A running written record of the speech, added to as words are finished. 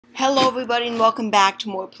Hello everybody and welcome back to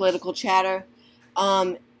more political chatter.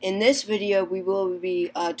 In this video we will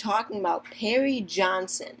be talking about Perry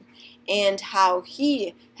Johnson and how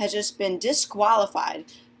he has just been disqualified.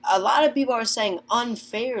 A lot of people are saying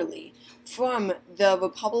unfairly from the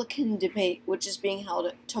Republican debate, which is being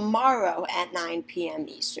held tomorrow at 9 p.m.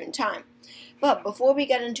 Eastern Time. But before we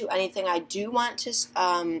get into anything, I do want to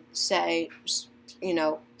say,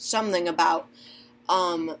 something about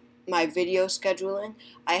my video scheduling.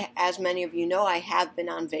 As many of you know, I have been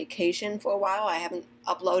on vacation for a while. I haven't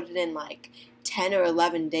uploaded in like 10 or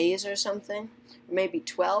 11 days or something, or maybe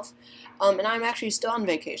 12. And I'm actually still on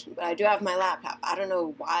vacation, but I do have my laptop. I don't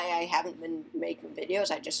know why I haven't been making videos.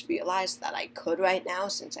 I just realized that I could right now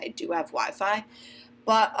since I do have Wi-Fi.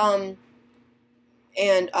 But, I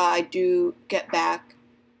do get back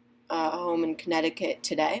home in Connecticut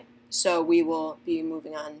today. So we will be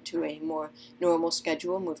moving on to a more normal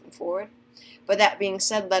schedule moving forward. But that being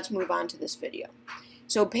said, let's move on to this video.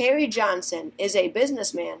 So Perry Johnson is a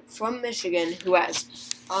businessman from Michigan who has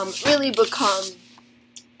really become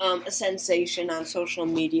a sensation on social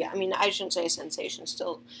media. I mean, I shouldn't say a sensation.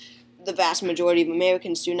 Still, the vast majority of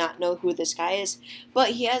Americans do not know who this guy is.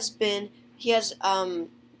 But he has become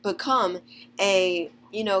a,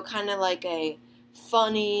 kind of like a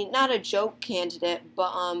funny, not a joke candidate,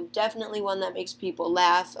 but definitely one that makes people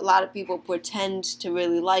laugh. A lot of people pretend to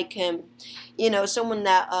really like him. Someone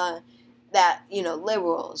that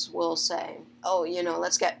liberals will say, oh,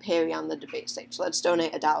 let's get Perry on the debate stage. Let's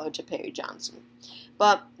donate $1 to Perry Johnson.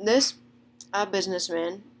 But this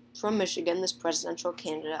businessman from Michigan, this presidential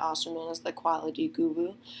candidate, also known as the quality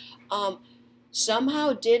guru,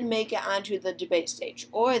 somehow did make it onto the debate stage,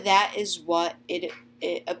 or that is what it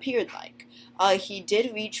appeared like. He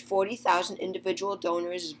did reach 40,000 individual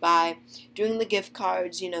donors by doing the gift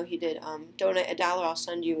cards. He did donate $1, I'll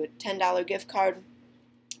send you a $10 gift card.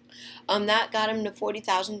 That got him to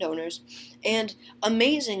 40,000 donors, and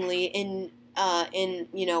amazingly, in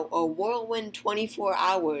a whirlwind 24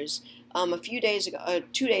 hours, a few days ago,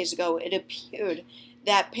 2 days ago, it appeared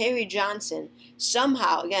that Perry Johnson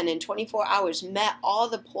somehow, again, in 24 hours, met all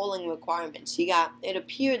the polling requirements. It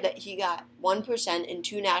appeared that he got 1% in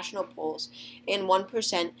 2 national polls and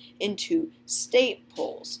 1% in 2 state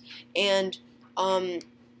polls. And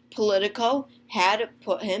Politico had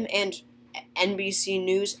put him, and NBC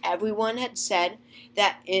News, everyone had said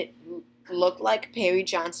that it looked like Perry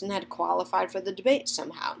Johnson had qualified for the debate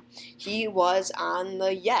somehow. He was on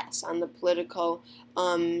the Politico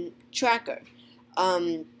tracker.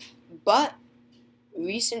 But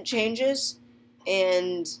recent changes,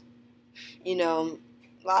 and a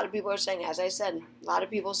lot of people are saying, as I said, a lot of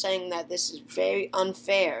people saying that this is very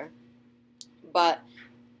unfair. But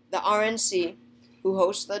the RNC, who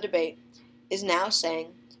hosts the debate, is now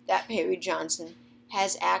saying that Perry Johnson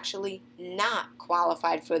has actually not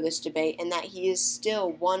qualified for this debate and that he is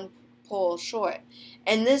still one poll short.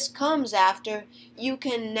 And this comes after you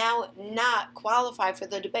can now not qualify for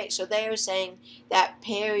the debate. So they are saying that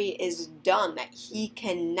Perry is done, that he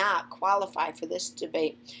cannot qualify for this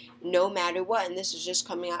debate no matter what. And this is just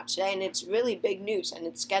coming out today, and it's really big news, and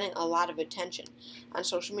it's getting a lot of attention on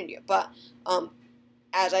social media. But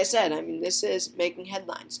as I said, I mean, this is making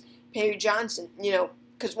headlines. Perry Johnson,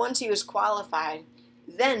 because once he was qualified,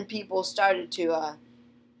 then people started to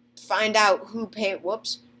find out who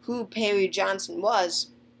Perry Johnson was,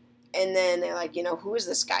 and then they're like, who is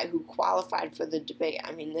this guy who qualified for the debate?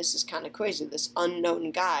 I mean, this is kind of crazy. This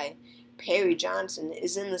unknown guy, Perry Johnson,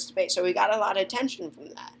 is in this debate. So we got a lot of attention from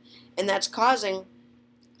that, and that's causing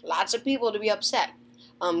lots of people to be upset.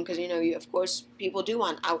 Because, of course, people do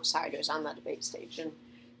want outsiders on the debate stage, and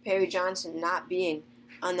Perry Johnson not being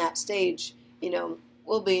on that stage,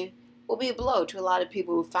 will be a blow to a lot of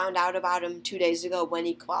people who found out about him 2 days ago when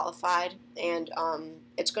he qualified, and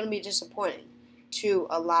it's going to be disappointing to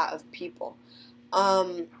a lot of people.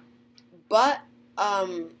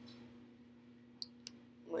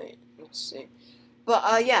 Wait, let's see. But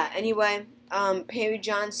anyway, Perry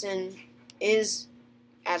Johnson is,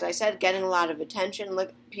 as I said, getting a lot of attention.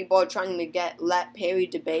 Look, people are trying to Let Perry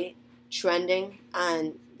Debate trending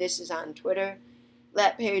this is on Twitter.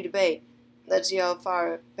 Let Perry Debate. Let's see how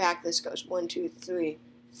far back this goes. 1, 2, 3,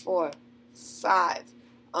 4, 5.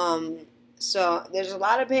 So there's a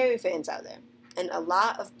lot of Perry fans out there, and a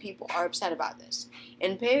lot of people are upset about this.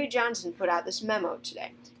 And Perry Johnson put out this memo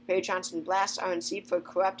today. Perry Johnson blasts RNC for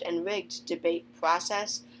corrupt and rigged debate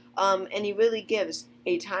process, and he really gives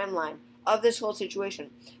a timeline of this whole situation.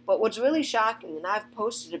 But what's really shocking, and I've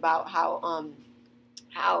posted about how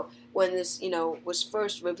when this, was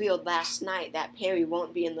first revealed last night that Perry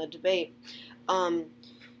won't be in the debate,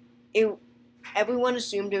 everyone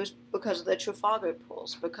assumed it was because of the Trafalgar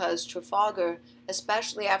polls, because Trafalgar,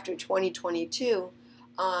 especially after 2022,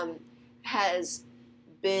 has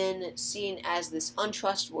been seen as this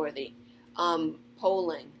untrustworthy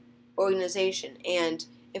polling organization. And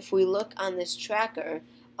if we look on this tracker,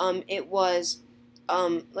 it was,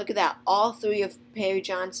 look at that, all three of Perry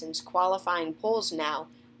Johnson's qualifying polls now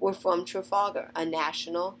were from Trafalgar, a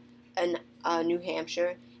national, New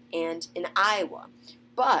Hampshire, and in Iowa.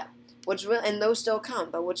 But what's really, and those still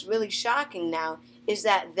count, but what's really shocking now is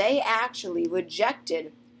that they actually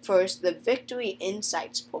rejected first the Victory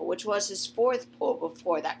Insights poll, which was his fourth poll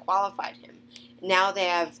before that qualified him. Now they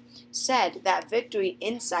have said that Victory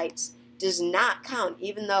Insights does not count,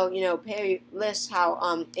 even though, Perry lists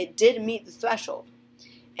how it did meet the threshold.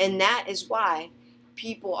 And that is why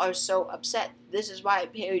people are so upset. This is why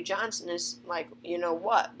Perry Johnson is like,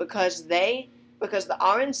 what? Because the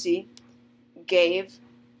RNC gave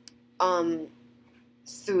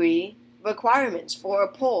 3 requirements for a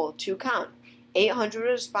poll to count: 800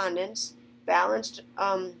 respondents, balanced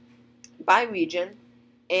by region,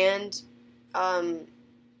 and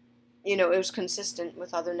it was consistent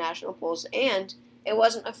with other national polls, and it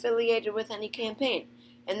wasn't affiliated with any campaign.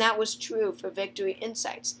 And that was true for Victory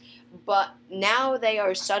Insights. But now they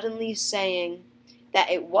are suddenly saying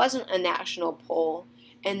that it wasn't a national poll,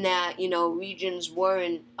 and that regions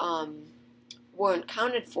weren't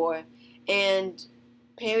counted for. And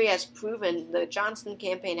Perry has proven, the Johnson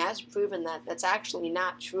campaign has proven that that's actually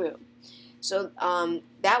not true. So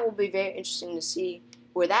that will be very interesting to see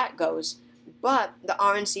where that goes. But the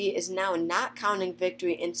RNC is now not counting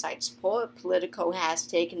Victory Insights poll. Politico has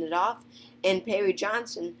taken it off, and Perry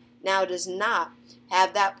Johnson now does not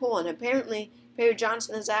have that poll. And apparently, Perry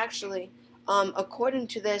Johnson is actually, according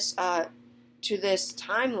to this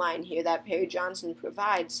timeline here that Perry Johnson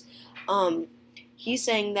provides, he's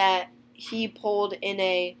saying that he polled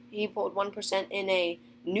 1% in a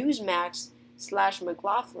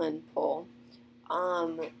Newsmax/McLaughlin poll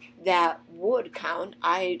that would count.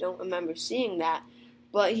 I don't remember seeing that,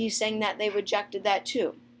 but he's saying that they rejected that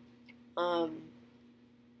too.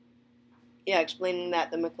 Explaining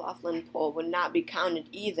that the McLaughlin poll would not be counted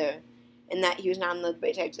either, and that he was not on the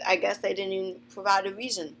debate tape. I guess they didn't even provide a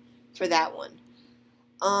reason for that one.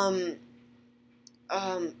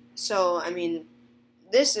 So, I mean,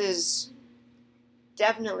 this is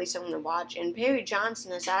definitely something to watch. And Perry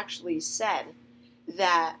Johnson has actually said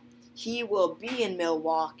that he will be in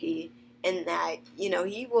Milwaukee, and that,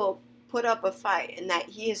 he will put up a fight, and that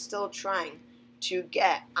he is still trying to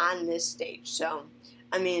get on this stage. So,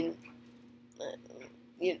 I mean,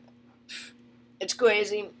 it's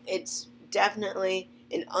crazy. It's definitely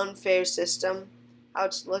an unfair system, how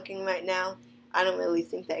it's looking right now. I don't really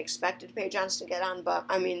think they expected Perry Johnson to get on, but,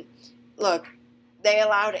 I mean, look, they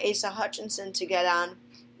allowed Asa Hutchinson to get on,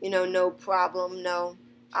 no problem, no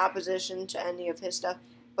opposition to any of his stuff.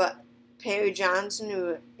 But Perry Johnson,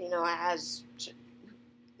 who, has,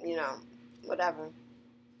 whatever.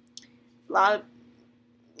 A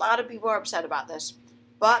lot of people are upset about this.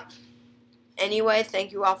 But anyway,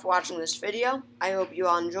 thank you all for watching this video. I hope you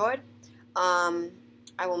all enjoyed.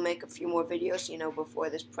 I will make a few more videos, before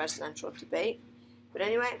this presidential debate. But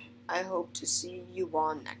anyway, I hope to see you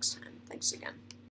all next time. Thanks again.